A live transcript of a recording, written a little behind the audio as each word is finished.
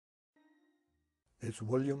It's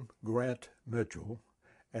William Grant Mitchell,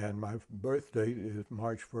 and my birth date is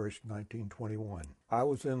March 1st, 1921. I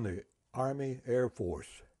was in the Army Air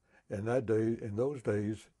Force. In those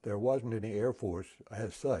days, there wasn't any Air Force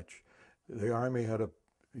as such. The Army had a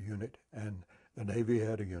unit, and the Navy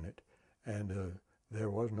had a unit, and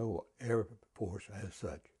there was no Air Force as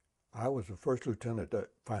such. I was a first lieutenant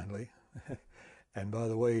finally, and by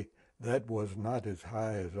the way, that was not as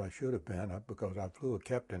high as I should have been because I flew a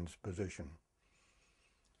captain's position.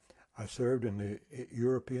 I served in the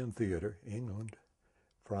European theater, England,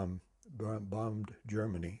 from bombed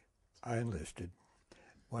Germany. I enlisted.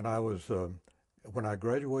 When I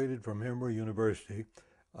graduated from Emory University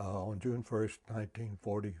on June 1st,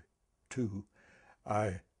 1942,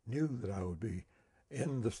 I knew that I would be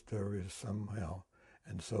in the service somehow,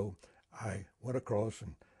 and so I went across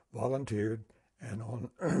and volunteered, and on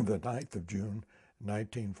the 9th of June,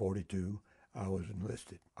 1942, I was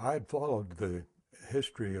enlisted. I had followed the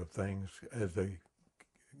history of things as they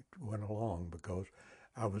went along because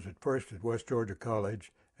I was at first at West Georgia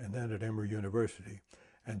College and then at Emory University.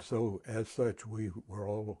 And so as such, we were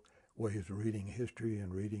always reading history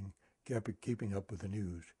and keeping up with the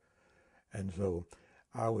news. And so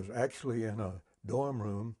I was actually in a dorm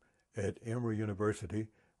room at Emory University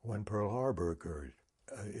when Pearl Harbor occurred.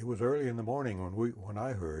 It was early in the morning when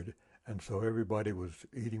I heard, and so everybody was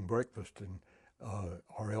eating breakfast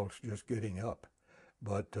or else just getting up.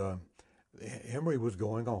 But Emory was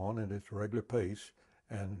going on at its regular pace,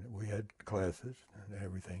 and we had classes and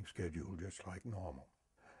everything scheduled just like normal.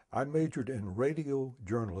 I majored in radio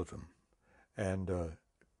journalism and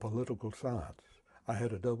political science. I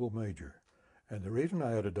had a double major. And the reason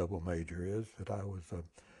I had a double major is that I was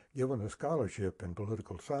given a scholarship in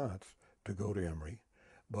political science to go to Emory,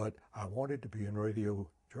 but I wanted to be in radio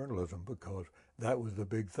journalism because that was the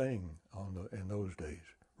big thing in those days.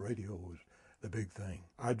 Radio was the big thing.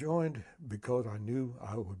 I joined because I knew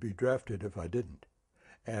I would be drafted if I didn't.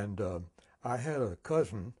 And I had a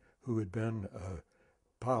cousin who had been a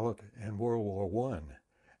pilot in World War I,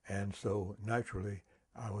 and so naturally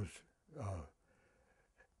I was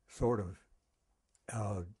sort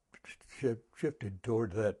of shifted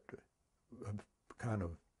toward that kind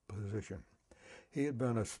of position. He had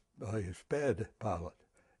been a Sped pilot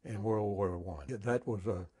in World War I. That was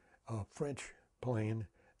a French plane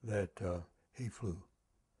that he flew,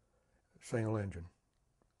 single engine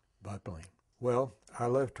biplane. Well, I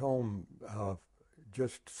left home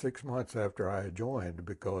just 6 months after I had joined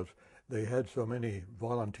because they had so many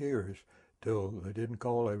volunteers till they didn't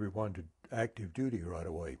call everyone to active duty right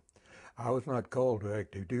away. I was not called to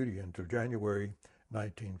active duty until January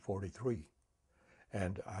 1943,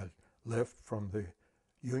 and I left from the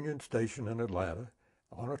Union Station in Atlanta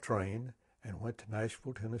on a train and went to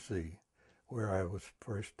Nashville, Tennessee, where I was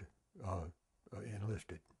first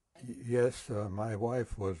enlisted. Yes, my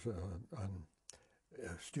wife was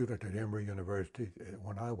a student at Emory University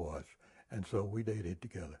when I was, and so we dated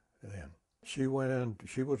together then. She went in,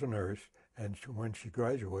 she was a nurse, and when she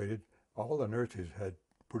graduated, all the nurses had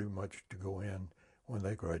pretty much to go in when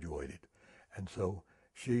they graduated. And so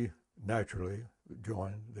she naturally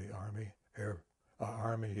joined the Army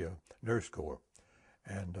Nurse Corps,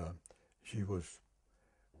 and she was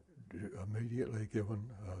immediately given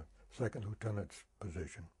a second lieutenant's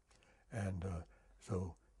position. And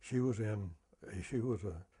so she was an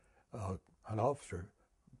officer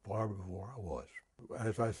far before I was.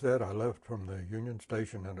 As I said, I left from the Union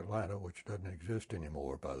Station in Atlanta, which doesn't exist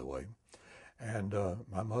anymore, by the way. And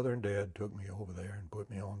my mother and dad took me over there and put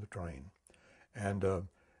me on the train. And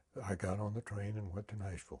I got on the train and went to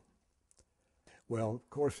Nashville. Well, of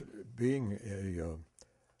course, being a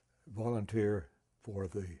volunteer for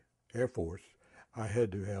the Air Force, I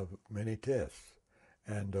had to have many tests.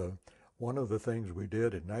 And one of the things we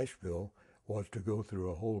did in Nashville was to go through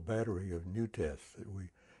a whole battery of new tests.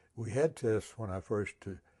 We had tests when I first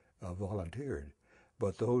volunteered,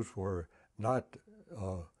 but those were not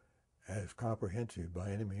as comprehensive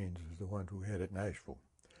by any means as the ones we had at Nashville.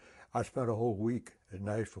 I spent a whole week at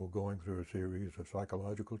Nashville going through a series of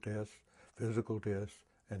psychological tests, physical tests,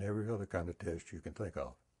 and every other kind of test you can think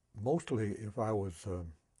of. Mostly if I was, a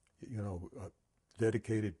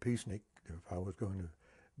dedicated peacenik, if I was going to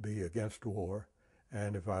be against war,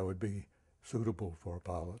 and if I would be suitable for a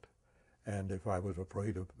pilot, and if I was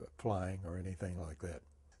afraid of flying or anything like that.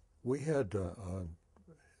 We had a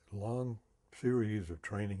long series of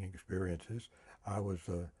training experiences. I was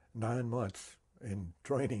 9 months in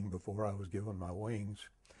training before I was given my wings,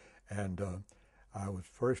 and I was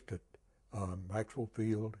first at Maxwell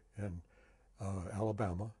Field in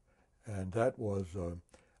Alabama, and that was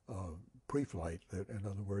pre-flight. In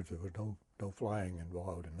other words, there was no flying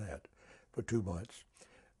involved in that for 2 months.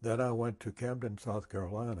 Then I went to Camden, South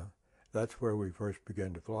Carolina. That's where we first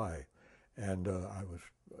began to fly. And I was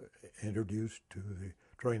introduced to the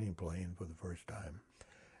training plane for the first time.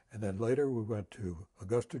 And then later we went to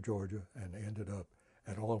Augusta, Georgia, and ended up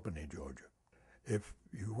at Albany, Georgia. If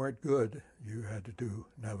you weren't good, you had to do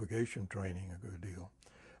navigation training a good deal.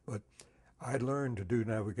 But I'd learned to do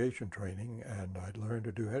navigation training, and I'd learned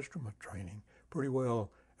to do instrument training pretty well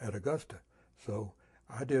at Augusta. So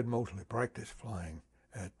I did mostly practice flying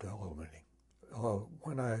at Albany.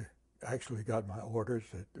 When I actually got my orders,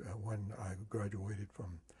 when I graduated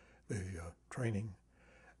from the training,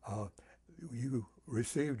 you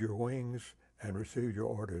received your wings and received your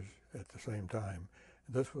orders at the same time.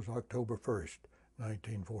 This was October 1st,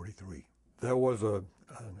 1943. There was a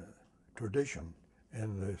tradition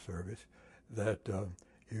in the service that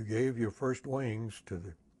you gave your first wings to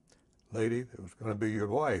the lady that was going to be your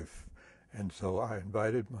wife. And so I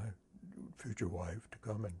invited my future wife to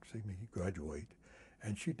come and see me graduate,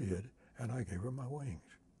 and she did, and I gave her my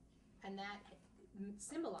wings. And that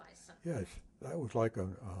symbolized something. Yes, that was like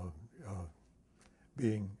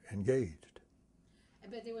being engaged.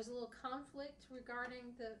 But there was a little conflict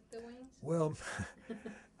regarding the wings? Well,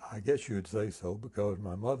 I guess you'd say so, because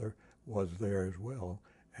my mother was there as well,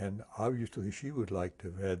 and obviously she would like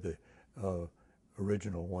to have had the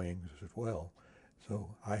original wings as well.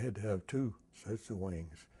 So I had to have 2 sets of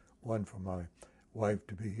wings, one for my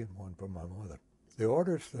wife-to-be and one for my mother. The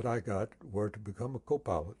orders that I got were to become a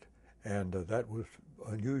co-pilot, and that was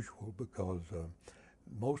unusual because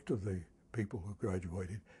most of the people who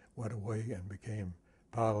graduated went away and became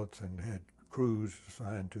pilots and had crews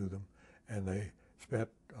assigned to them, and they spent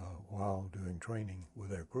a while doing training with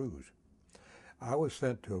their crews. I was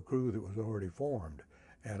sent to a crew that was already formed,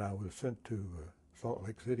 and I was sent to Salt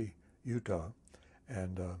Lake City, Utah,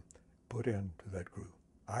 and put into that crew.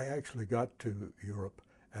 I actually got to Europe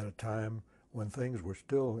at a time when things were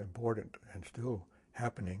still important and still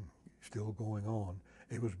happening, still going on.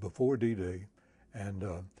 It was before D-Day, and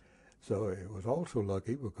so it was also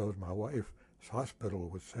lucky because my wife's hospital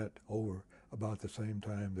was sent over about the same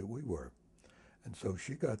time that we were. And so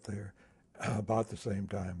she got there about the same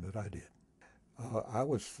time that I did. I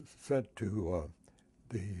was sent to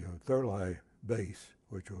the Thurlai base,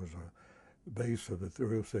 which was a base of the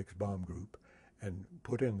 306 Bomb Group, and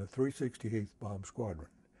put in the 368th Bomb Squadron.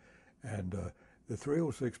 And the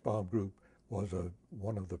 306 Bomb Group was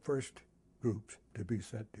one of the first groups to be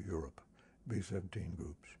sent to Europe, B-17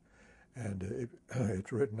 groups. And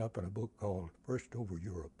it's written up in a book called First Over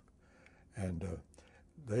Europe. And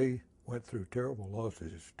they went through terrible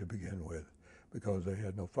losses to begin with because they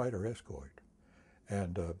had no fighter escort.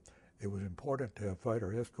 And it was important to have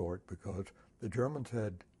fighter escort because the Germans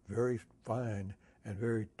had very fine and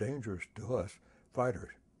very dangerous to us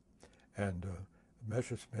fighters, and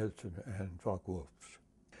Messerschmitts and Focke-Wulfs.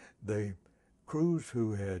 The crews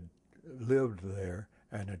who had lived there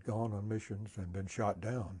and had gone on missions and been shot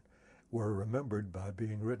down were remembered by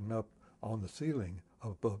being written up on the ceiling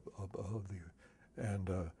above the, and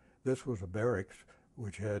this was a barracks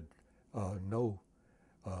which had no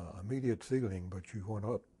immediate ceiling, but you went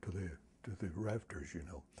up to the rafters, you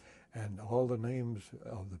know, and all the names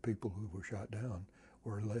of the people who were shot down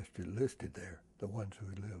were listed there, the ones who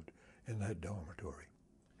had lived in that dormitory.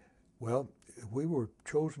 Well, we were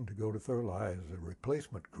chosen to go to Thurlai as a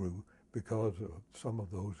replacement crew because of some of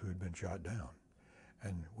those who had been shot down,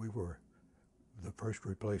 and we were the first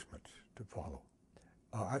replacements to follow.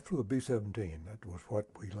 I flew a B-17. That was what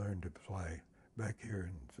we learned to fly back here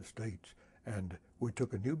in the States, and we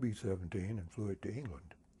took a new B-17 and flew it to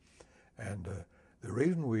England. And the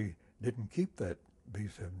reason we didn't keep that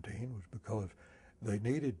B-17 was because they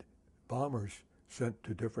needed bombers sent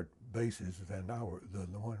to different bases than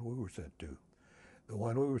the one we were sent to. The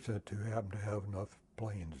one we were sent to happened to have enough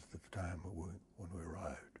planes at the time when we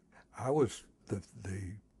arrived.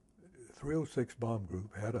 The 306 Bomb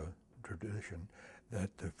Group had a tradition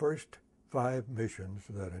that the first 5 missions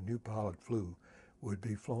that a new pilot flew would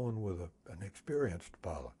be flown with an experienced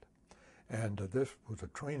pilot. And this was a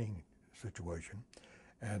training situation.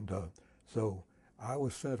 And so I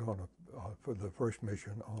was sent for the first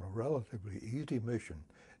mission on a relatively easy mission.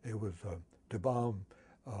 It was to bomb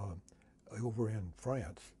over in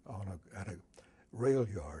France at a rail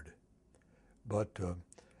yard. But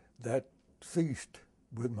that ceased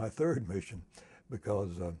with my third mission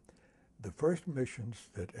because the first missions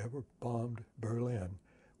that ever bombed Berlin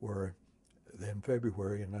were in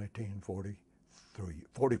February in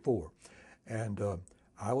 1944. And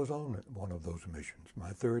I was on one of those missions.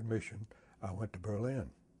 My third mission, I went to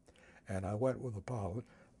Berlin. and I went with a pilot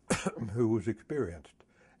who was experienced.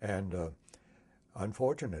 And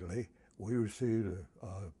unfortunately, we received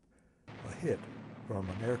a hit from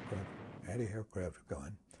an anti-aircraft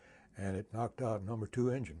gun, and it knocked out number 2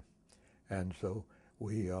 engine. And so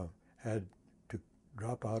we had to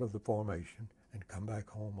drop out of the formation and come back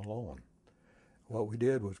home alone. What we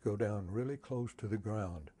did was go down really close to the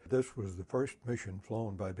ground. This was the first mission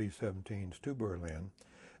flown by B-17s to Berlin,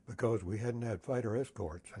 because we hadn't had fighter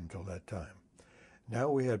escorts until that time. Now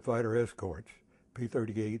we had fighter escorts,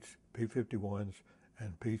 P-38s, P-51s,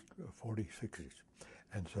 and P-46s.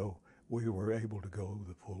 And so we were able to go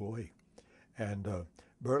the full way. And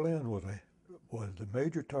Berlin was the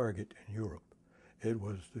major target in Europe. It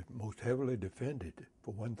was the most heavily defended,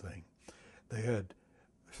 for one thing. They had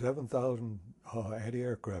 7,000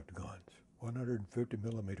 anti-aircraft guns, 150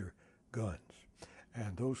 millimeter guns,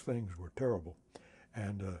 and those things were terrible.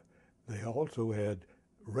 And they also had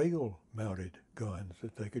rail-mounted guns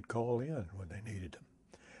that they could call in when they needed them.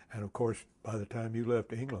 And of course, by the time you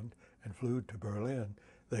left England and flew to Berlin,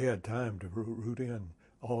 they had time to route in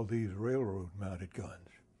all these railroad-mounted guns,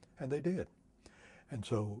 and they did. And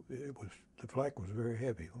so the flak was very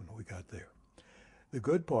heavy when we got there. The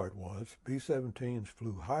good part was B-17s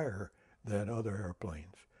flew higher than other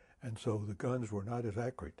airplanes, and so the guns were not as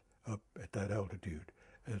accurate up at that altitude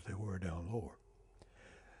as they were down lower.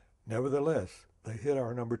 Nevertheless, they hit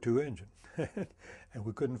our number 2 engine, and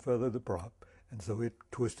we couldn't feather the prop, and so it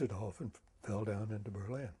twisted off and fell down into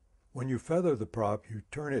Berlin. When you feather the prop, you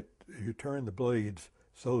turn the blades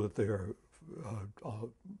so that they're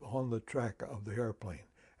on the track of the airplane,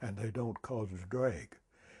 and they don't cause drag.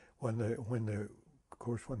 When they're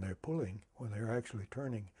pulling, when they're actually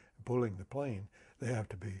turning and pulling the plane, they have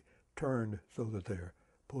to be turned so that they're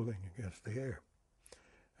pulling against the air.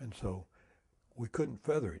 And so we couldn't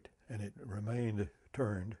feather it, and it remained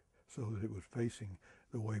turned so that it was facing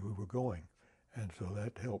the way we were going. And so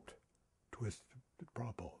that helped twist the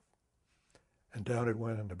prop off. And down it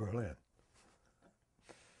went into Berlin.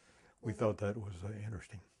 We thought that was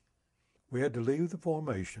interesting. We had to leave the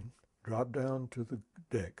formation, drop down to the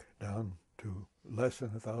deck, down to less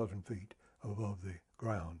than 1,000 feet above the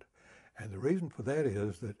ground. And the reason for that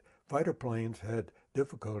is that fighter planes had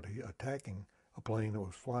difficulty attacking a plane that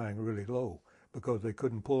was flying really low because they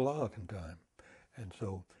couldn't pull out in time. And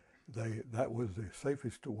so that was the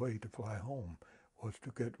safest way to fly home, was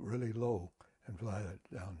to get really low and fly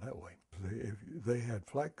that down that way. They had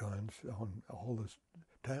flak guns on all the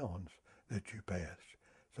towns that you passed.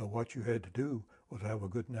 So what you had to do was have a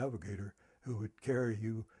good navigator who would carry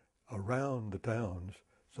you around the towns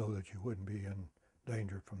so that you wouldn't be in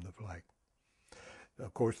danger from the flak.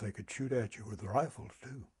 Of course, they could shoot at you with rifles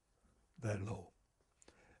too, that low.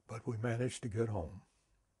 But we managed to get home,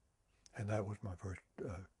 and that was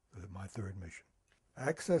my third mission.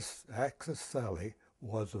 Access Sally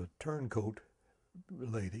was a turncoat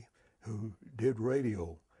lady who did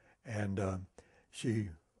radio, and she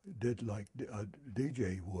did like a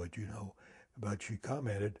DJ would, but she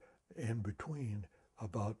commented in between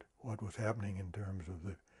about what was happening in terms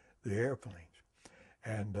of the airplanes.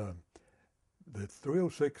 And the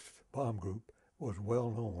 306 bomb group was well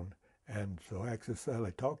known, and so Access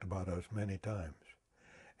Sally talked about us many times,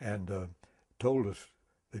 and told us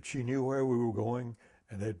that she knew where we were going,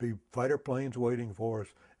 and there'd be fighter planes waiting for us,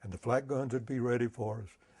 and the flak guns would be ready for us.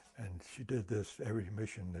 And she did this every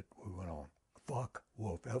mission that we went on.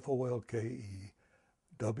 Focke-Wulf, F-O-L-K-E,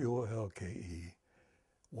 W-O-L-K-E,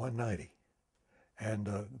 190.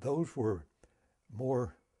 And those were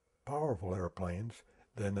more powerful airplanes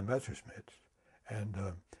than the Messerschmitts. And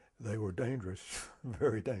they were dangerous,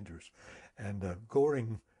 very dangerous. And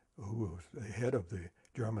Göring, who was the head of the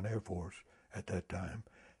German Air Force at that time,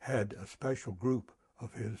 had a special group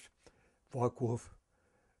of his Focke-Wulf,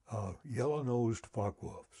 yellow-nosed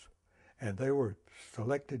Focke-Wulfs. And they were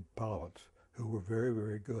selected pilots who were very,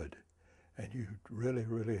 very good. And you really,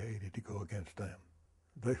 really hated to go against them.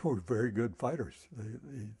 They were very good fighters.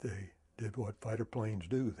 They did what fighter planes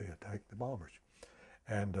do. They attacked the bombers.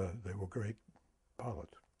 And they were great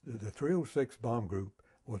pilots. The 306 bomb group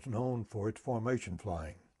was known for its formation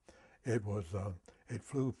flying. It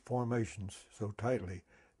flew formations so tightly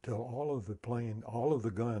till all of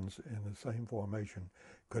the guns in the same formation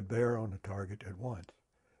could bear on the target at once.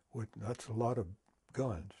 That's a lot of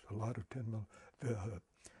guns, a lot of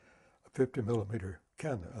 50 millimeter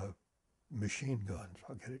machine guns.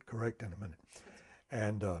 I'll get it correct in a minute.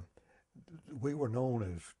 And we were known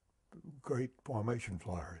as great formation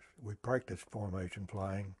flyers. We practiced formation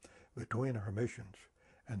flying between our missions,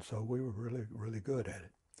 and so we were really, really good at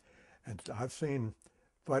it. And I've seen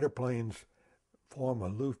fighter planes form a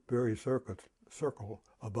Loofberry circle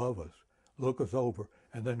above us, look us over,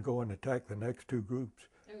 and then go and attack the next two groups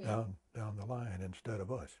down the line instead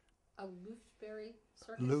of us. A Loofberry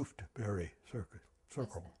circus? Loofberry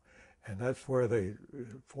circle. And that's where they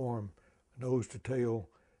form nose to tail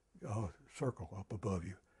circle up above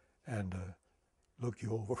you and look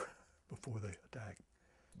you over before they attack.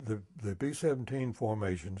 The B-17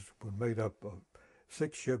 formations were made up of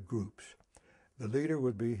 6 ship groups. The leader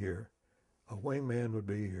would be here, a wingman would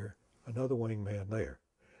be here, another wingman there.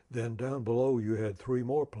 Then down below you had 3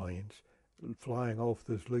 more planes flying off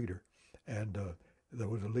this leader, and there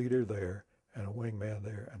was a leader there, and a wingman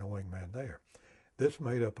there, and a wingman there. This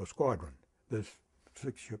made up a squadron, this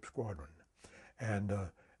 6-ship squadron. And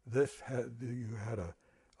you had a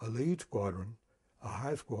lead squadron, a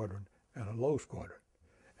high squadron, and a low squadron.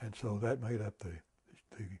 And so that made up the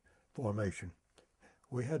formation.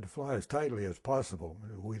 We had to fly as tightly as possible.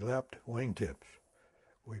 We lapped wingtips.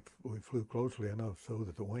 We flew closely enough so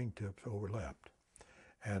that the wingtips overlapped.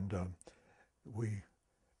 And we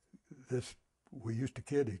used to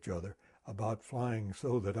kid each other about flying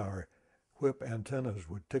so that our whip antennas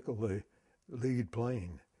would tickle the lead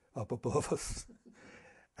plane up above us.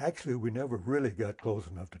 Actually, we never really got close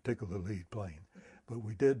enough to tickle the lead plane, but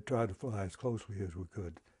we did try to fly as closely as we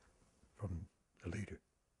could from the leader.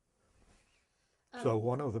 So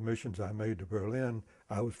one of the missions I made to Berlin,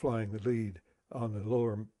 I was flying the lead on the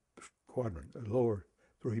lower squadron, the lower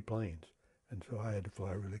 3 planes, and so I had to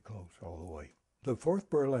fly really close all the way. The 4th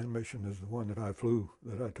Berlin mission is the one that I flew,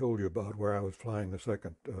 that I told you about, where I was flying the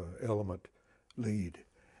 2nd element lead.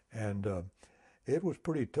 And it was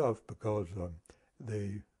pretty tough because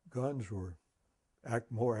the guns were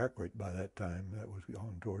more accurate by that time. That was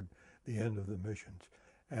on toward the end of the missions.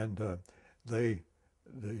 And the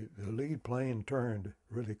lead plane turned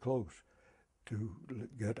really close to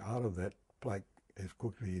get out of that plank as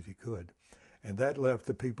quickly as he could. And that left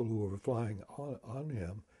the people who were flying on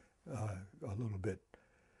him a little bit,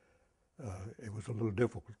 it was a little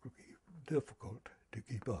difficult to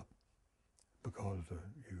keep up because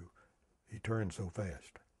he turned so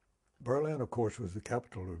fast. Berlin, of course, was the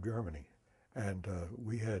capital of Germany, and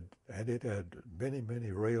it had many,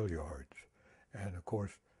 many rail yards. And of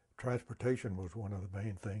course, transportation was one of the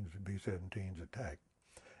main things the B-17s attacked.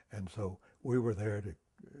 And so we were there to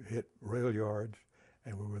hit rail yards,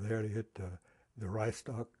 and we were there to hit the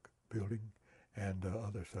Reichstag building and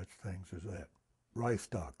other such things as that.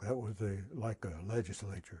 Reichstag, that was like a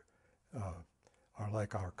legislature, or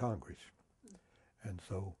like our Congress. And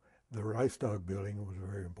so the Reichstag building was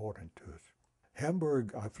very important to us.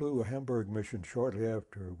 Hamburg, I flew a Hamburg mission shortly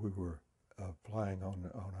after we were flying on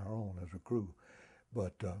our own as a crew.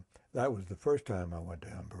 But that was the first time I went to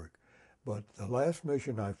Hamburg. But the last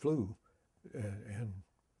mission I flew in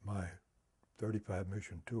my 35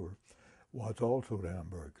 mission tour was also to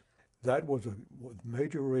Hamburg. That was a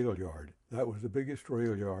major rail yard. That was the biggest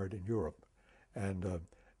rail yard in Europe. And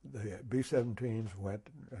the B-17s went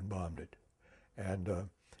and bombed it. And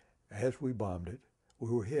as we bombed it, we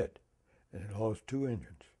were hit. And it lost 2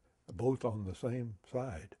 engines, both on the same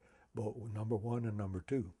side, both number 1 and number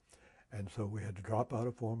 2. And so we had to drop out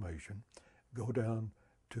of formation, go down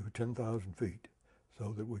to 10,000 feet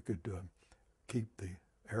so that we could keep the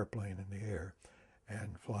airplane in the air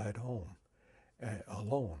and fly it home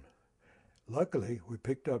alone. Luckily, we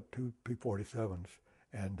picked up 2 P-47s,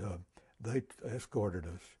 and they escorted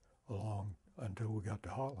us along until we got to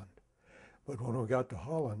Holland. But when we got to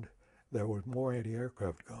Holland, there was more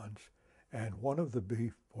anti-aircraft guns, and one of the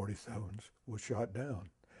B-47s was shot down,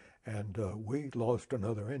 and we lost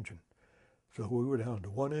another engine. So we were down to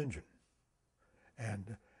 1 engine,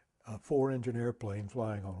 and a 4-engine airplane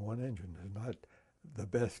flying on 1 engine is not the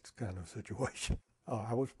best kind of situation.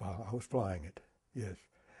 I was flying it, yes,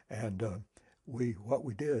 and what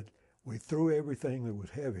we did, we threw everything that was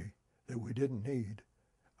heavy that we didn't need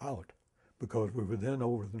out, because we were then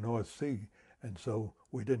over the North Sea, and so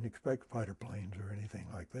we didn't expect fighter planes or anything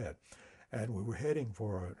like that. And we were heading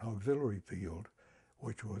for an auxiliary field,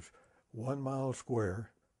 which was 1 mile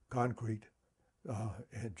square, concrete,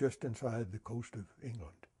 and just inside the coast of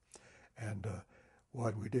England. And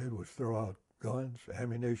what we did was throw out guns,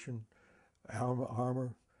 ammunition,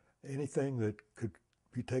 armor, anything that could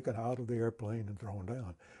be taken out of the airplane and thrown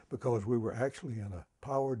down, because we were actually in a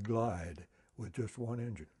powered glide with just 1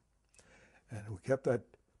 engine. And we kept that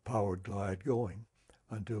powered glide going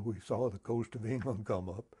until we saw the coast of England come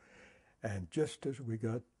up. And just as we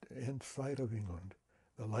got in sight of England,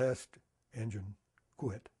 the last engine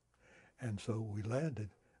quit. And so we landed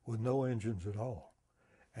with no engines at all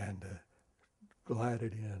and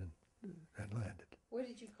glided in and landed. What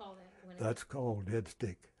did you call that? When That's called dead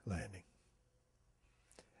stick landing.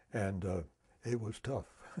 And it was tough.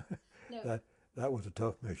 No. That was a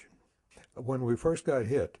tough mission. When we first got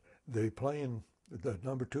hit, the plane, the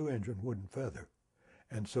number 2 engine wouldn't feather,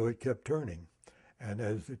 and so it kept turning. And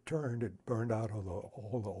as it turned, it burned out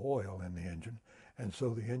all the oil in the engine, and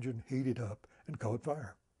so the engine heated up and caught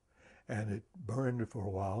fire. And it burned for a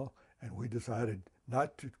while, and we decided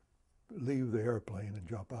not to leave the airplane and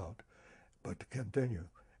jump out, but to continue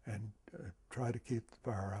and try to keep the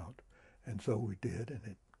fire out. And so we did, and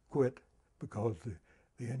it quit because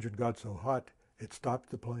the engine got so hot, it stopped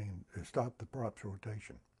the plane, it stopped the prop's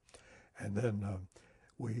rotation. And then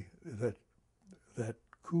that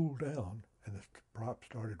cooled down, and the prop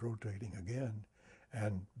started rotating again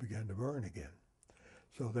and began to burn again.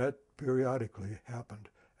 So that periodically happened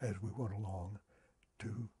as we went along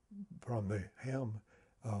from the Ham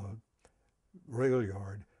rail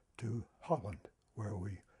yard to Holland, where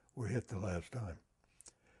we were hit the last time.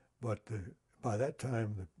 But by that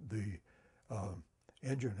time, the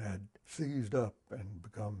engine had seized up and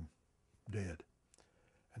become dead.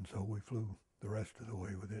 And so we flew the rest of the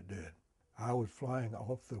way with it dead. I was flying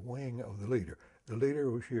off the wing of the leader. The leader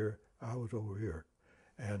was here, I was over here,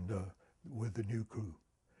 and with the new crew.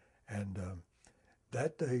 And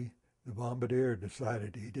that day, the bombardier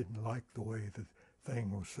decided he didn't like the way the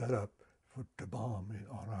thing was set up to bomb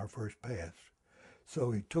on our first pass.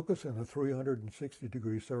 So he took us in a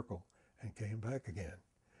 360-degree circle and came back again.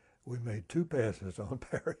 We made 2 passes on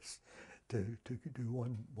Paris to do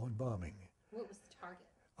one bombing. What was the target?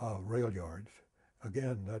 Rail yards.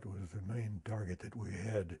 Again, that was the main target that we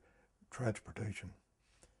had, transportation,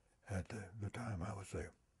 at the time I was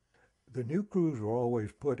there. The new crews were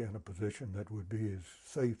always put in a position that would be as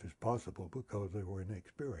safe as possible because they were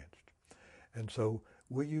inexperienced. And so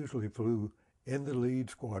we usually flew in the lead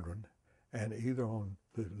squadron and either on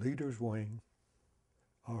the leader's wing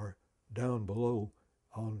or down below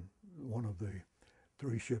on one of the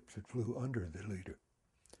 3 ships that flew under the leader.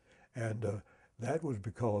 And that was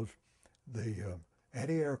because the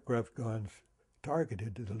anti-aircraft guns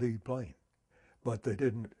targeted the lead plane, but they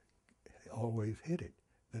didn't always hit it.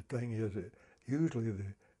 The thing is, usually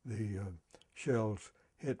the shells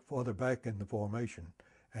hit farther back in the formation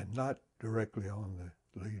and not directly on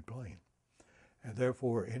the lead plane. And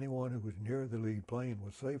therefore, anyone who was near the lead plane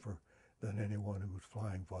was safer than anyone who was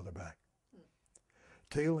flying farther back.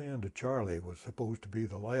 Tail end Charlie was supposed to be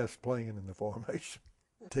the last plane in the formation.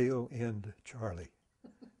 Tail end Charlie.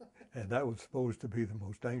 And that was supposed to be the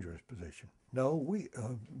most dangerous position. No,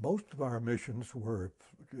 most of our missions were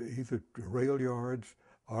either to rail yards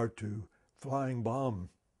or to flying bomb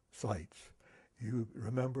sites. You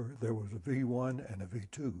remember there was a V1 and a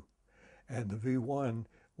V2. And the V1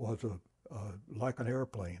 was like an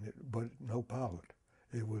airplane, but no pilot.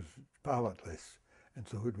 It was pilotless. And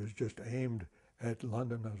so it was just aimed at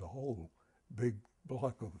London as a whole, big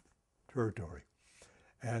block of territory.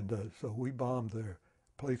 And so we bombed the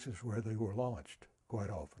places where they were launched quite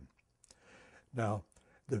often. Now,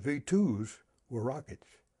 the V2s were rockets,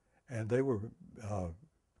 and they were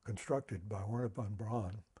constructed by Werner von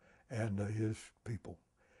Braun and his people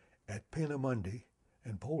at Peenemünde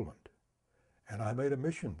in Poland. And I made a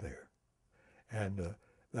mission there. And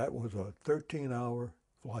that was a 13-hour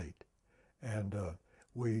flight. And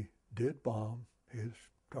we did bomb his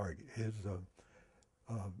target, his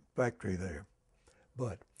factory there.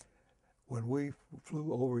 But when we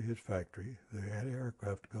flew over his factory, the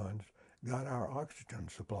anti-aircraft guns got our oxygen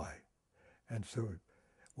supply. And so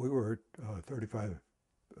we were at 30,000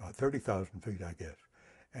 feet, I guess.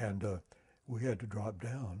 And we had to drop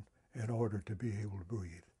down in order to be able to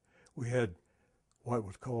breathe. We had what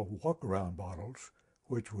was called walk-around bottles,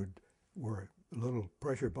 which were little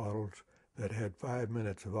pressure bottles that had 5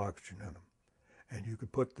 minutes of oxygen in them. And you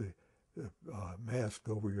could put the mask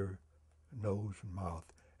over your nose and mouth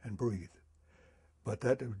and breathe. But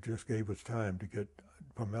that just gave us time to get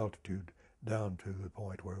from altitude down to the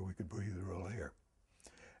point where we could breathe the real air.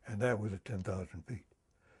 And that was at 10,000 feet.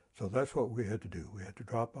 So that's what we had to do. We had to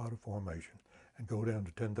drop out of formation and go down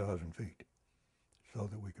to 10,000 feet so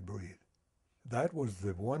that we could breathe. That was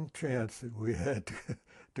the one chance that we had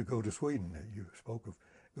to go to Sweden. You spoke of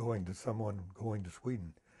going to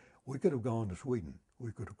Sweden. We could have gone to Sweden.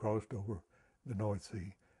 We could have crossed over the North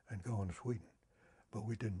Sea and gone to Sweden, but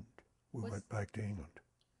we didn't. We went back to England.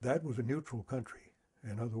 That was a neutral country.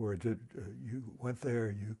 In other words, you went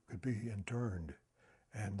there, you could be interned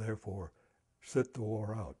and therefore sit the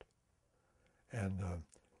war out. And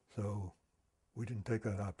so we didn't take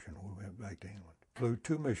that option. We went back to England. Flew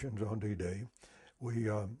 2 missions on D-Day. We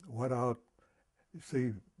went out,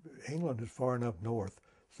 see, England is far enough north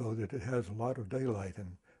so that it has a lot of daylight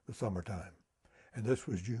in the summertime. And this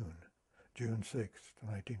was June 6th,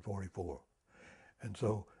 1944. And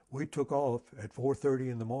so we took off at 4:30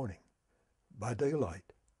 in the morning by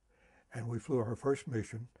daylight. And we flew our first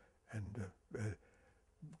mission and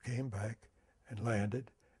came back and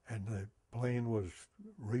landed. And the plane was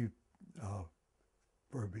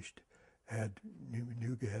refurbished, had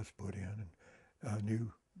new gas put in and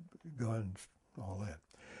new guns, all that.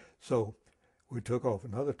 So we took off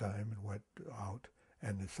another time and went out.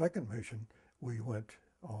 And the second mission, we went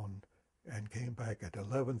on and came back at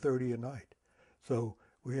 11:30 at night. So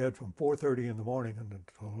we had from 4:30 in the morning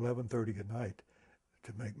until 11:30 at night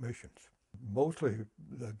to make missions. Mostly,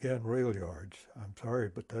 again, rail yards. I'm sorry,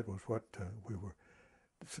 but that was what we were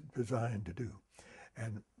designed to do.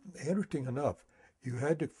 And interesting enough, you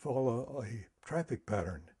had to follow a traffic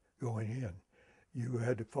pattern going in. You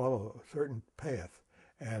had to follow a certain path.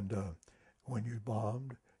 And when you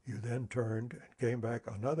bombed, you then turned and came back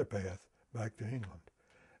another path back to England.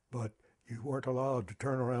 But you weren't allowed to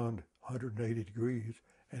turn around 180 degrees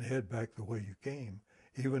and head back the way you came,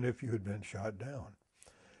 even if you had been shot down.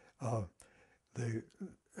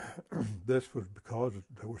 This was because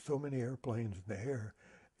there were so many airplanes in the air,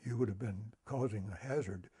 you would have been causing a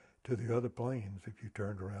hazard to the other planes if you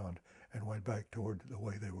turned around and went back toward the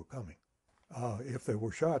way they were coming. If they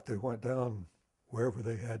were shot, they went down wherever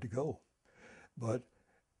they had to go. But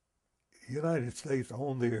the United States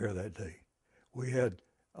owned the air that day. We had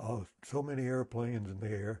so many airplanes in the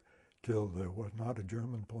air till there was not a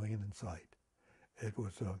German plane in sight. It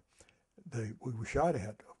was we were shot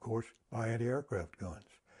at, of course, by anti-aircraft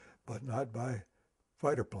guns, but not by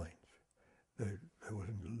fighter planes. There was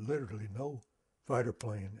literally no fighter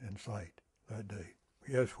plane in sight that day.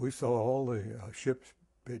 Yes, we saw all the ships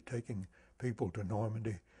taking people to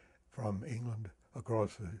Normandy from England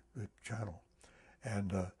across the Channel.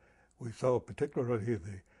 And we saw particularly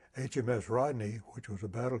the HMS Rodney, which was a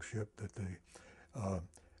battleship that the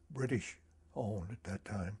British owned at that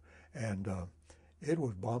time. And it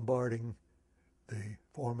was bombarding the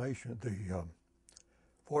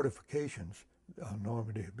fortifications on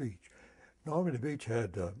Normandy Beach. Normandy Beach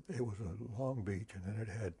had, it was a long beach, and then it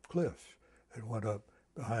had cliffs that went up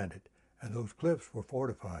behind it. And those cliffs were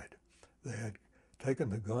fortified. They had taken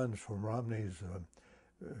the guns from Romney's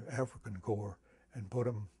African Corps and put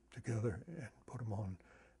them together and put them on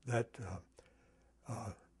that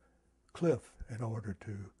cliff in order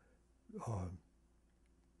to,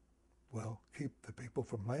 keep the people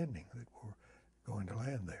from landing that were going to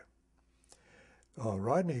land there.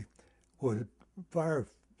 Rodney would fire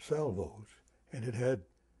salvos, and it had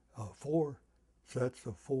 4 sets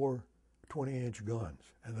of 4 20-inch guns,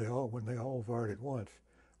 and when they all fired at once,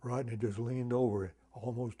 Rodney just leaned over it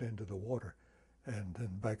almost into the water and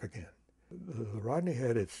then back again. The Rodney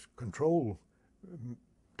had its control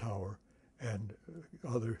tower and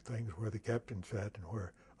other things where the captain sat and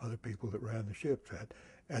where other people that ran the ship sat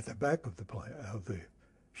at the back of the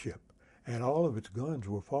ship, and all of its guns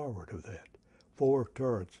were forward of that, 4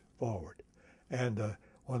 turrets forward. And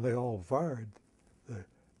when they all fired, the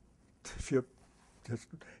ship just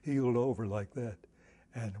heeled over like that,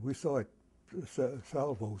 and we saw it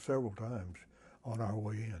salvo several times on our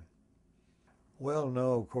way in. Well,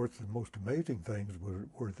 no, of course, the most amazing things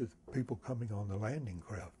were the people coming on the landing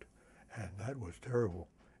craft, and that was terrible.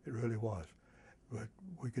 It really was. But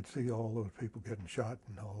we could see all those people getting shot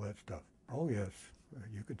and all that stuff. Oh, yes,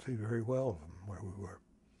 you could see very well from where we were.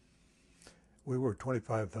 We were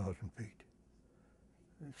 25,000 feet.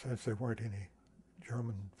 Since there weren't any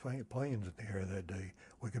German planes in the air that day,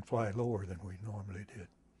 we could fly lower than we normally did.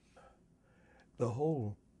 The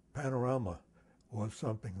whole panorama was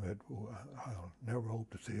something that I'll never hope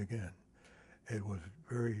to see again. It was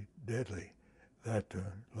very deadly, that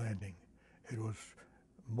landing. It was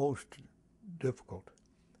most difficult,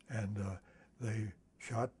 and they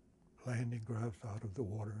shot landing crafts out of the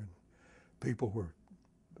water, and people were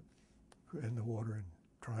in the water and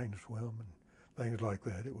trying to swim and things like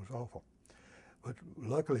that. It was awful. But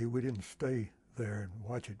luckily we didn't stay there and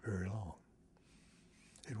watch it very long.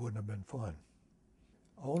 It wouldn't have been fun.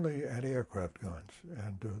 Only anti-aircraft guns,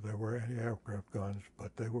 and there were anti-aircraft guns,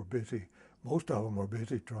 but they were busy. Most of them were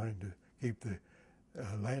busy trying to keep the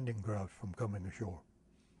landing crafts from coming ashore.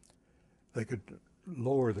 They could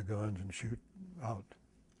lower the guns and shoot out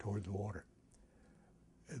toward the water.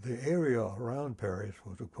 The area around Paris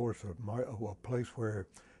was, of course, a place where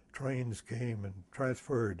trains came and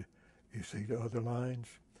transferred, you see, to other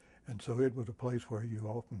lines. And so it was a place where you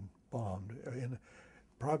often bombed,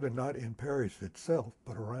 probably not in Paris itself,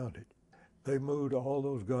 but around it. They moved all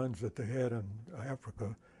those guns that they had in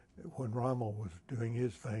Africa when Rommel was doing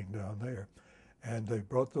his thing down there. And they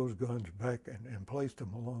brought those guns back and placed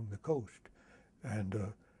them along the coast. And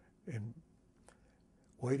in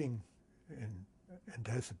waiting in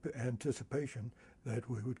anticipation that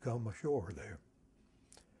we would come ashore there.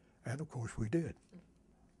 And of course we did.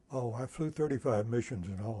 Oh, I flew 35 missions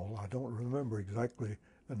in all. I don't remember exactly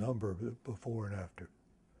the number before and after.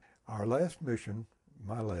 Our last mission,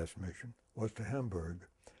 my last mission, was to Hamburg.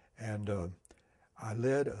 And I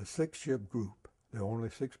led a 6-ship group. There were only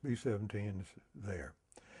 6 B-17s there.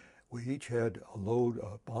 We each had a load,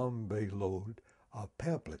 a bomb bay load of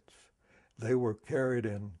pamphlets. They were carried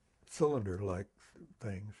in cylinder-like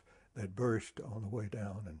things that burst on the way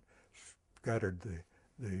down and scattered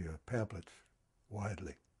the pamphlets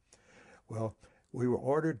widely. Well, we were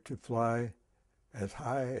ordered to fly as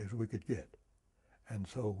high as we could get. And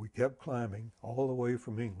so we kept climbing all the way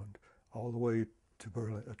from England, all the way to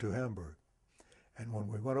Berlin, to Hamburg. And when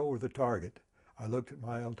we went over the target, I looked at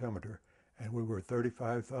my altimeter, and we were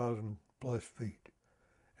 35,000 plus feet.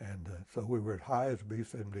 And so we were as high as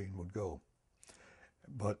B-17 would go.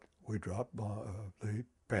 But we dropped the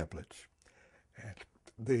pamphlets. And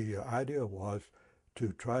the idea was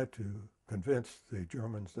to try to convince the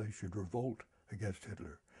Germans they should revolt against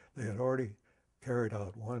Hitler. They had already carried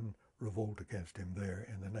out one revolt against him there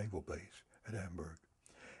in the naval base at Hamburg.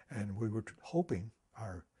 And we were hoping,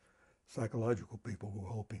 our psychological people were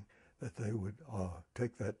hoping, that they would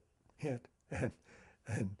take that hint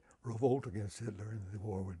and revolt against Hitler and the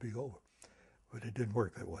war would be over. But it didn't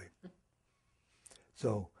work that way.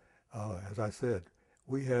 So, as I said,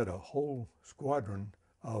 we had a whole squadron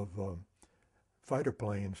of fighter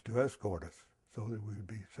planes to escort us so that we would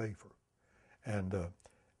be safer. And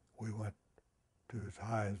we went to as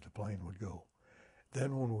high as the plane would go.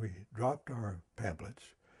 Then when we dropped our pamphlets,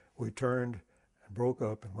 we turned and broke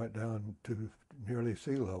up and went down to nearly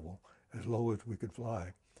sea level, as low as we could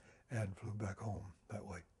fly, and flew back home that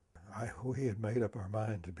way. We had made up our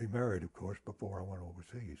mind to be married, of course, before I went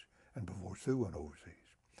overseas, and before Sue went overseas.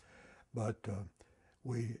 But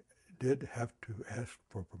we did have to ask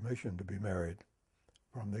for permission to be married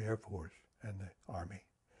from the Air Force and the Army.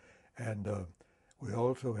 And we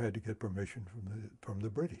also had to get permission from the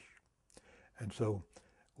British. And so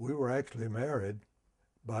we were actually married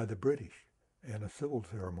by the British in a civil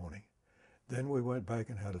ceremony. Then we went back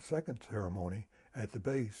and had a second ceremony at the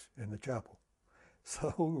base in the chapel.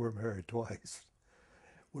 So we were married twice.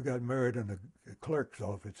 We got married in the clerk's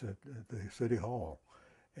office at the city hall.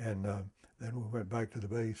 And then we went back to the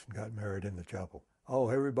base and got married in the chapel. Oh,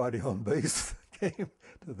 everybody on base came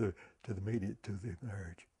to the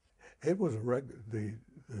marriage. It was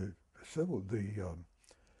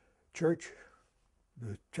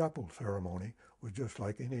the chapel ceremony was just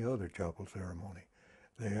like any other chapel ceremony.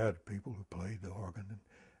 They had people who played the organ,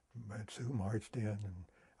 and Sue marched in, and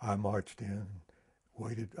I marched in, and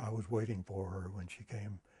waited. I was waiting for her when she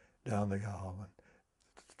came down the aisle, and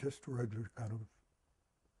it's just a regular kind of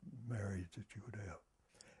marriage that you would have.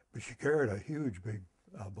 But she carried a huge, big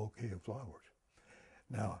bouquet of flowers.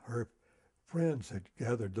 Now, her friends had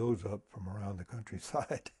gathered those up from around the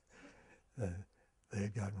countryside. They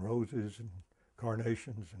had gotten roses and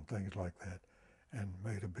carnations and things like that, and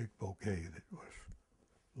made a big bouquet that was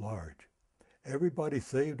large. Everybody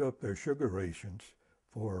saved up their sugar rations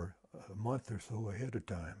for a month or so ahead of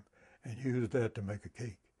time and used that to make a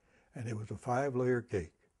cake. And it was a 5-layer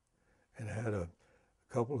cake, and it had a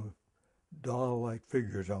couple of doll-like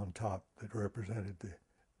figures on top that represented the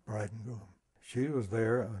bride and groom. She was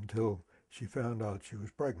there until she found out she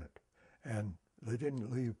was pregnant, and they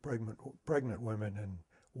didn't leave pregnant women in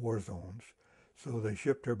war zones, so they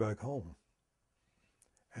shipped her back home.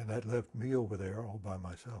 And that left me over there all by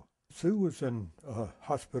myself. Sue was in a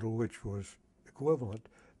hospital which was equivalent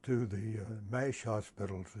to the MASH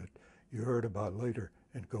hospitals that you heard about later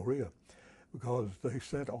in Korea, because they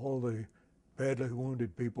sent all the badly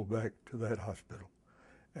wounded people back to that hospital.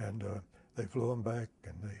 And they flew them back,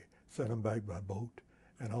 and they sent them back by boat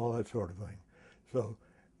and all that sort of thing. So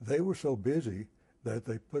they were so busy that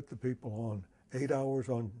they put the people on 8 hours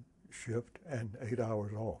on shift and 8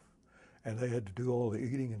 hours off. And they had to do all the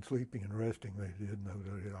eating and sleeping and resting they did in those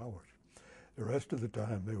 8 hours. The rest of the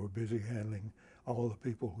time they were busy handling all the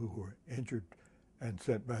people who were injured and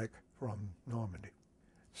sent back from Normandy.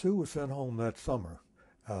 Sue was sent home that summer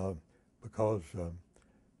because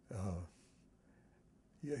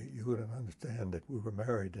you would understand that we were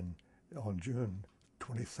married on June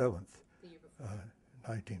 27th,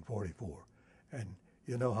 1944. And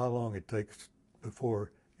you know how long it takes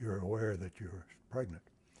before you're aware that you're pregnant.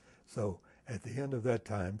 So at the end of that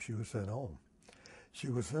time, she was sent home. She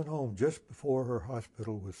was sent home just before her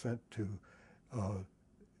hospital was sent to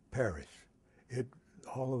Paris.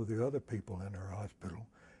 All of the other people in her hospital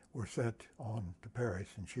were sent on to Paris,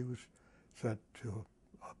 and she was sent to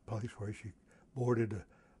a place where she boarded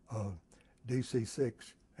a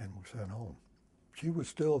DC-6 and was sent home. She was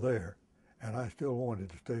still there, and I still wanted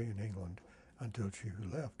to stay in England until she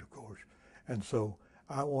left, of course. And so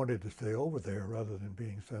I wanted to stay over there rather than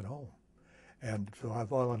being sent home. And so I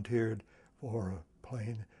volunteered for a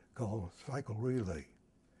plane called Cycle Relay.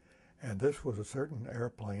 And this was a certain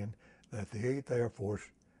airplane that the 8th Air Force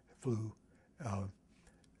flew.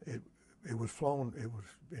 It was flown, it was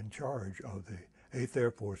in charge of the 8th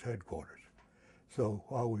Air Force headquarters. So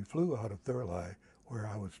while we flew out of Thurley, where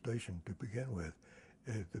I was stationed to begin with,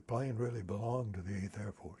 the plane really belonged to the 8th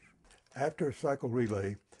Air Force. After Cycle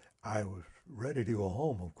Relay, I was ready to go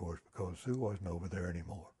home, of course, because Sue wasn't over there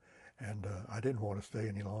anymore. And I didn't want to stay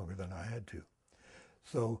any longer than I had to.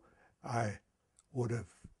 So I would have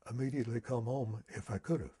immediately come home if I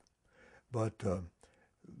could have. But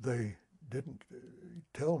they didn't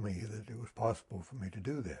tell me that it was possible for me to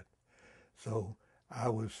do that. So I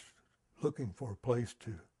was looking for a place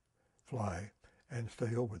to fly and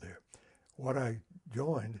stay over there. What I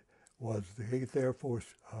joined was the 8th Air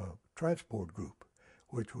Force Transport Group,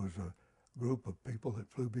 which was a group of people that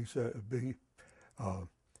flew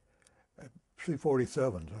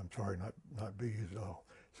C-47s, I'm sorry, not Bs at all,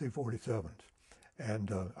 C-47s.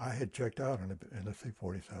 And I had checked out in a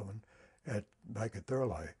C-47 back at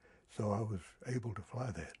Thurley, so I was able to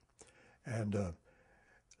fly that. And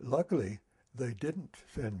luckily, they didn't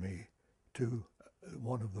send me to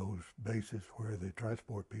one of those bases where the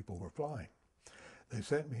transport people were flying. They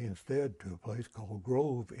sent me instead to a place called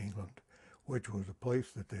Grove, England, which was a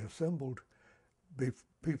place that they assembled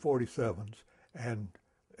P-47s and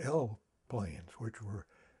L planes, which were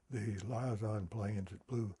the liaison planes that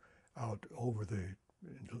flew out over the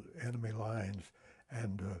enemy lines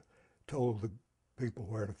and told the people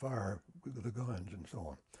where to fire the guns and so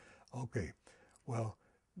on. Okay, well,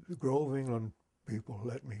 the Grove, England people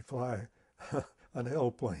let me fly an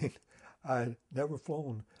L plane. I'd never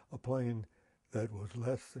flown a plane that was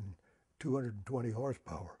less than 220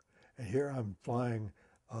 horsepower. And here I'm flying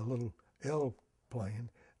a little L plane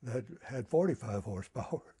that had 45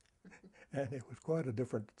 horsepower. And it was quite a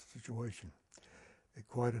different situation,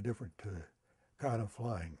 quite a different kind of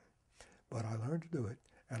flying. But I learned to do it,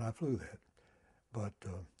 and I flew that. But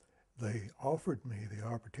they offered me the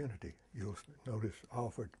opportunity, you'll notice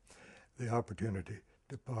offered the opportunity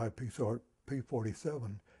to fly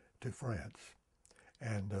P-47 to France.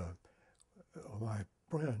 And my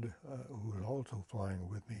friend, who was also flying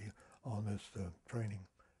with me on this training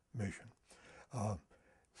mission,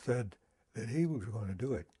 said that he was going to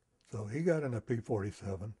do it. So he got in a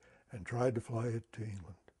P-47 and tried to fly it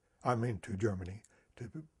to Germany, to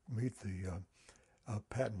meet the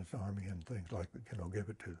Patton's army and things like that, give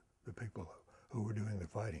it to the people who were doing the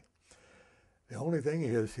fighting. The only thing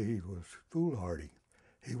is he was foolhardy.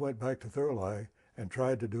 He went back to Thurley and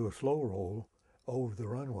tried to do a slow roll over the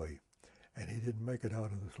runway, and he didn't make it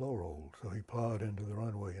out of the slow roll, so he plowed into the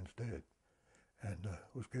runway instead and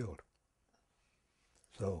was killed.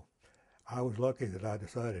 So I was lucky that I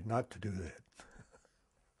decided not to do that.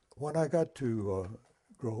 When I got to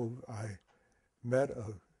Grove, I met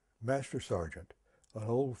a master sergeant, an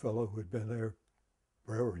old fellow who had been there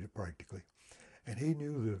forever practically, and he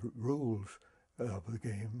knew the rules of the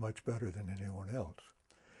game much better than anyone else.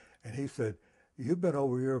 And he said, "You've been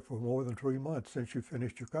over here for more than 3 months since you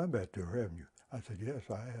finished your combat tour, haven't you?" I said, "Yes,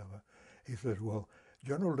 I have." He said, "Well,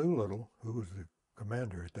 General Doolittle, who was the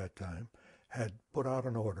commander at that time, had put out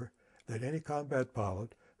an order that any combat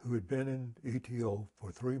pilot who had been in ETO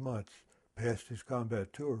for 3 months past his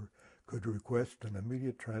combat tour could request an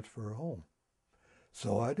immediate transfer home."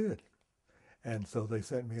 So I did. And so they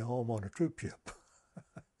sent me home on a troop ship.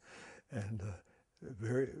 And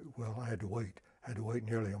I had to wait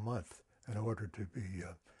nearly a month in order to be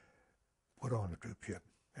put on a troop ship.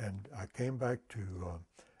 And I came back to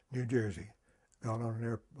New Jersey, got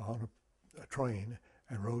on a train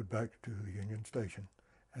and rode back to the Union Station.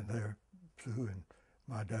 And there Sue and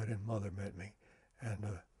my dad and mother met me, and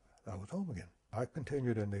I was home again. I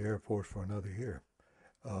continued in the Air Force for another year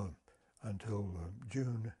until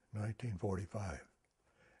June 1945.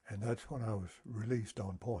 And that's when I was released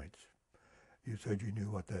on points. You said you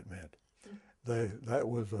knew what that meant. That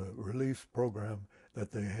was a release program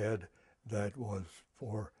that they had that was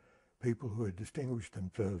for people who had distinguished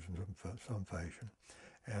themselves in some fashion.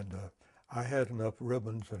 And I had enough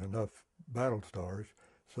ribbons and enough battle stars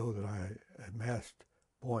so that I amassed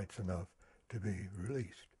points enough to be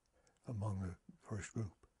released first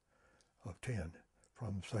group of 10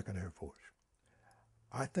 from the 2nd Air Force.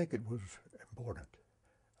 I think it was important.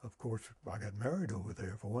 Of course, I got married over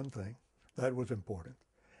there, for one thing. That was important.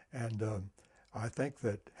 And I think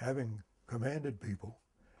that having commanded people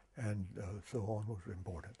and so on was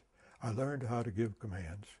important. I learned how to give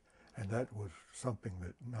commands, and that was something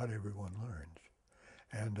that not everyone learns.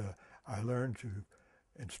 And I learned to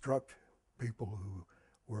instruct people who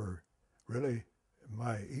were really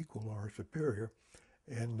my equal or superior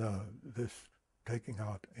in this taking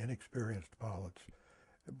out inexperienced pilots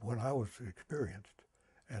when I was experienced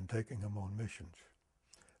and taking them on missions.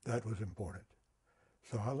 That was important.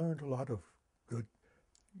 So I learned a lot of good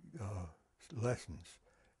lessons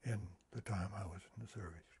in the time I was in the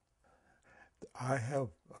service. I have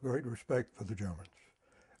a great respect for the Germans.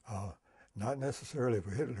 Not necessarily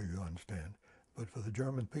for Hitler, you understand, but for the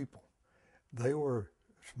German people. They were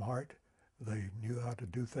smart. They knew how to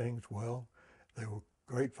do things well. They were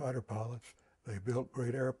great fighter pilots. They built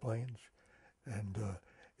great airplanes. And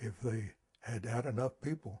if they had had enough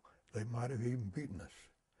people, they might have even beaten us.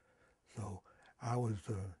 So I was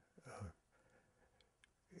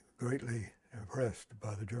greatly impressed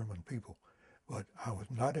by the German people, but I was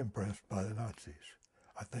not impressed by the Nazis.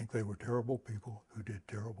 I think they were terrible people who did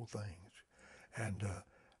terrible things, and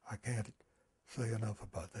I can't say enough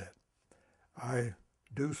about that. I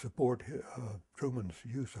do support Truman's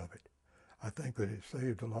use of it. I think that it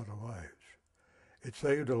saved a lot of lives. It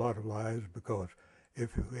saved a lot of lives because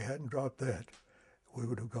if we hadn't dropped that, we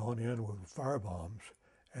would have gone in with fire bombs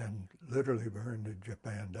and literally burned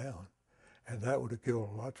Japan down. And that would have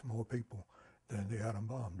killed lots more people than the atom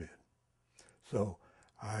bomb did. So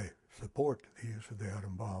I support the use of the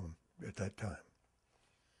atom bomb at that time.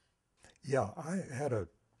 Yeah, I had a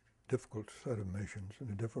difficult set of missions and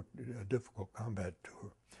a difficult combat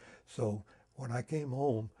tour. So when I came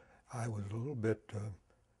home, I was a little bit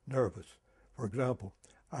nervous. For example,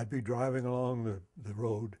 I'd be driving along the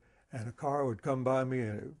road and a car would come by me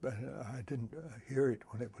and I didn't hear it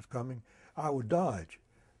when it was coming. I would dodge,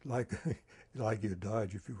 like you'd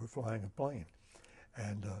dodge if you were flying a plane.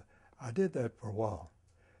 And I did that for a while.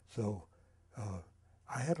 So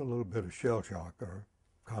I had a little bit of shell shock or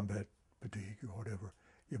combat fatigue or whatever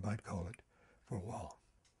you might call it for a while.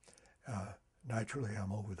 Naturally,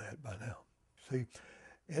 I'm over that by now. See,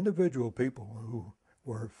 individual people who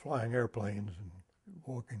were flying airplanes and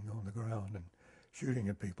walking on the ground and shooting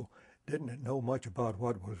at people didn't know much about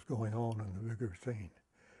what was going on in the bigger scene.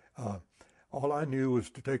 All I knew was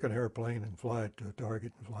to take an airplane and fly it to a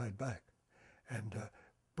target and fly it back and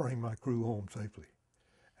bring my crew home safely.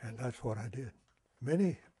 And that's what I did.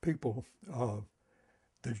 Many people,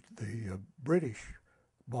 the British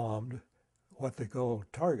bombed what they call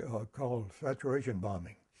saturation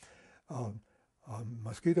bombing. A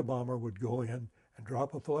mosquito bomber would go in and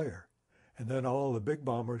drop a flare, and then all the big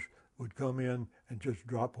bombers would come in and just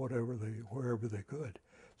drop wherever they could.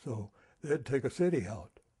 So they'd take a city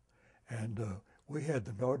out. And we had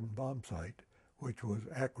the Norden bomb site, which was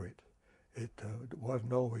accurate. It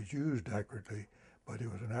wasn't always used accurately, but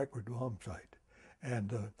it was an accurate bomb site.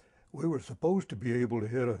 And we were supposed to be able to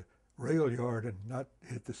hit a rail yard and not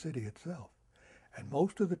hit the city itself. And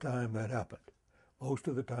most of the time that happened. Most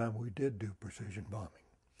of the time we did do precision bombing.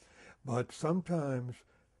 But sometimes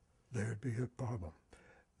there'd be a problem.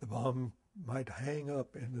 The bomb might hang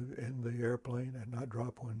up in the airplane and not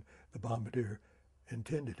drop when the bombardier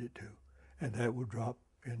intended it to, and that would drop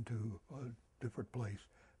into a different place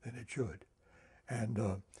than it should. And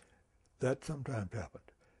that sometimes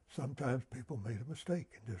happened. Sometimes people made a mistake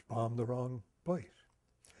and just bombed the wrong place.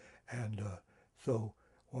 And so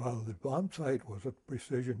while the bomb site was a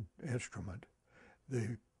precision instrument,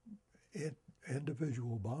 the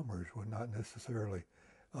individual bombers were not necessarily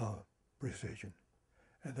precision,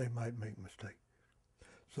 and they might make mistakes.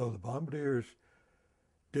 So the bombardiers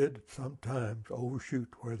did sometimes overshoot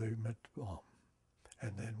where they meant to bomb,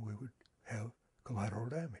 and then we would have collateral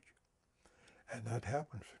damage. And that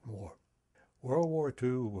happens in war. World War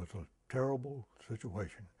II was a terrible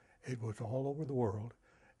situation. It was all over the world.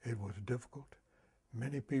 It was difficult.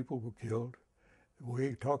 Many people were killed.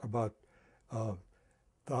 We talk about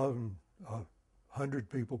 100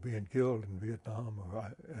 people being killed in Vietnam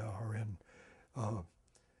or in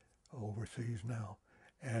overseas now.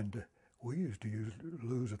 And we used to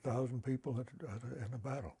lose 1,000 people in a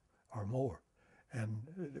battle or more. And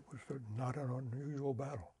it was not an unusual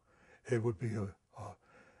battle. It would be a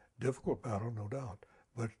difficult battle, no doubt,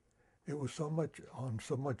 but it was on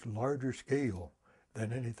so much larger scale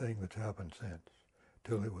than anything that's happened since,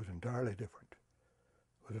 till it was entirely different.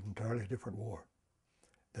 It was an entirely different war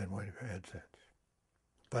than what we've had since.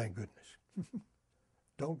 Thank goodness.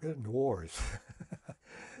 don't get into wars.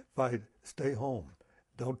 Fight, stay home.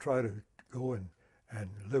 Don't try to go and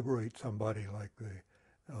liberate somebody like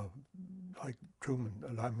Truman,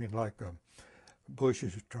 like Bush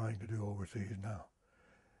is trying to do overseas now.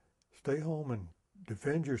 Stay home and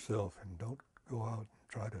defend yourself, and don't go out and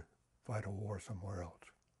try to fight a war somewhere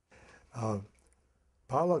else.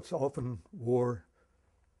 Pilots often wore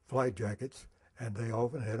flight jackets, and they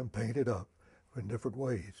often had them painted up in different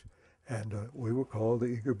ways. And we were called the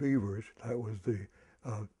Eager Beavers. That was the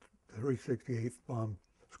 368th Bomb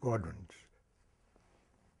Squadron's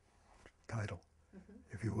title,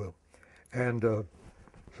 if you will. And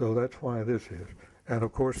so that's why this is. And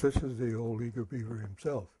of course, this is the old Eager Beaver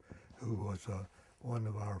himself, who was one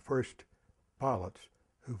of our first pilots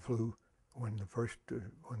who flew when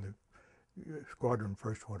the squadron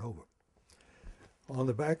first went over. On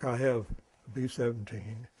the back, I have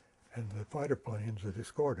B-17 and the fighter planes that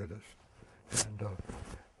escorted us, and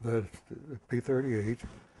the P-38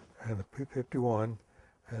 and the P-51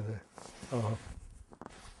 and the,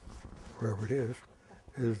 wherever it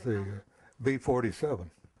is the B-47,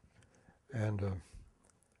 and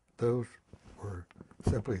those were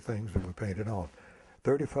simply things that were painted on.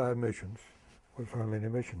 35 missions was how many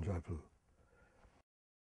missions I flew.